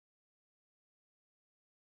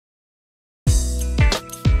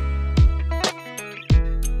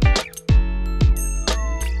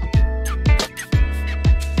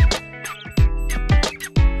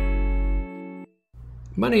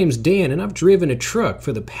My name's Dan, and I've driven a truck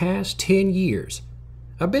for the past 10 years.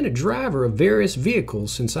 I've been a driver of various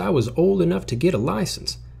vehicles since I was old enough to get a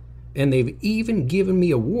license, and they've even given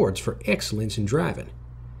me awards for excellence in driving.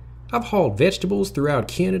 I've hauled vegetables throughout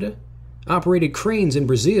Canada, operated cranes in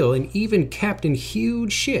Brazil, and even captained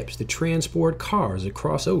huge ships that transport cars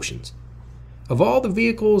across oceans. Of all the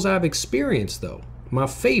vehicles I've experienced, though, my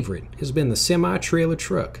favorite has been the semi-trailer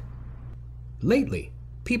truck. Lately,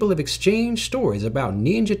 people have exchanged stories about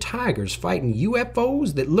ninja tigers fighting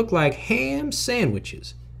UFOs that look like ham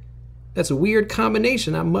sandwiches. That's a weird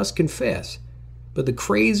combination, I must confess. But the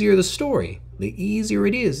crazier the story, the easier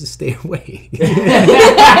it is to stay away.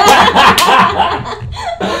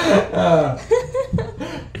 All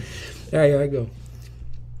right, here I go.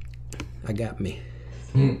 I got me.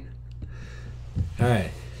 All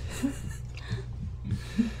right.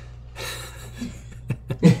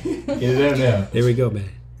 Get it out now. There we go,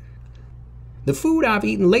 man. The food I've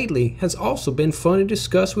eaten lately has also been fun to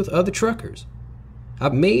discuss with other truckers.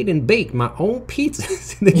 I've made and baked my own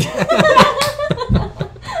pizzas in the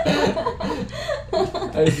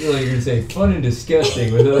I just feel like you're going to say fun and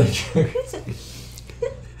disgusting with other truckers.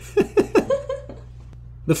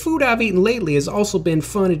 The food I've eaten lately has also been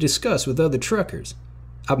fun to discuss with other truckers.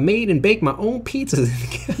 I've made and baked my own pizzas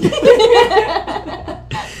in the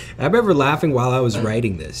I remember laughing while I was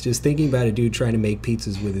writing this, just thinking about a dude trying to make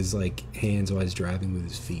pizzas with his hands while he's driving with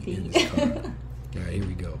his feet in his car. All right, here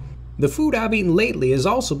we go. The food I've eaten lately has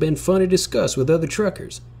also been fun to discuss with other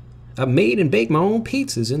truckers. I've made and baked my own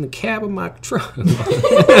pizzas in the cab of my truck.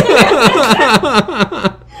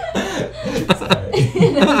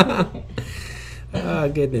 Oh,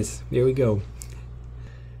 goodness. Here we go.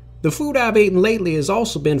 The food I've eaten lately has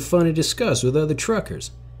also been fun to discuss with other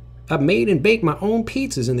truckers. I've made and baked my own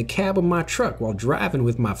pizzas in the cab of my truck while driving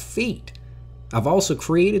with my feet. I've also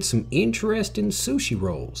created some interesting sushi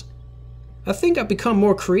rolls. I think I've become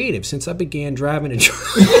more creative since I began driving a truck.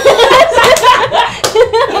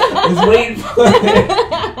 I was waiting for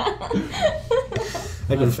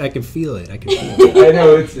it. I can feel it. I can feel it. I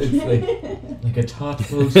know, it's like a top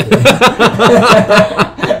poster.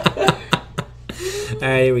 All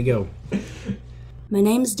right, here we go. My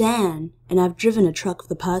name's Dan, and I've driven a truck for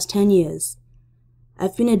the past 10 years.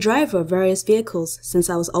 I've been a driver of various vehicles since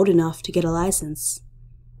I was old enough to get a license,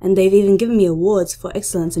 and they've even given me awards for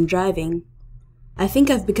excellence in driving. I think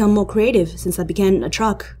I've become more creative since I began a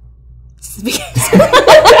truck. Since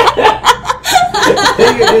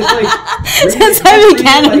I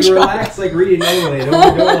began a truck. Relax, read it anyway.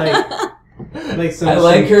 Don't some. I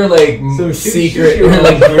like her some secret,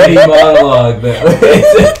 gritty monologue.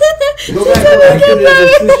 Go back to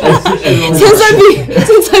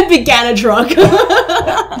since I began a truck.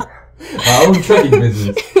 My own trucking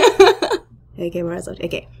business. Okay, where else?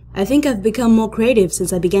 Okay. I think I've become more creative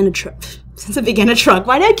since I began a truck. Since I began a truck.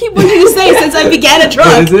 Why do I keep wanting to say since I began a truck?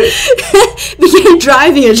 What is it? Began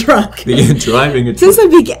driving a truck. Began driving a truck. Since I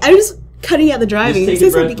began, I'm just cutting out the driving. Just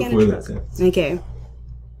take since a I breath began before a that truck. sentence. Okay.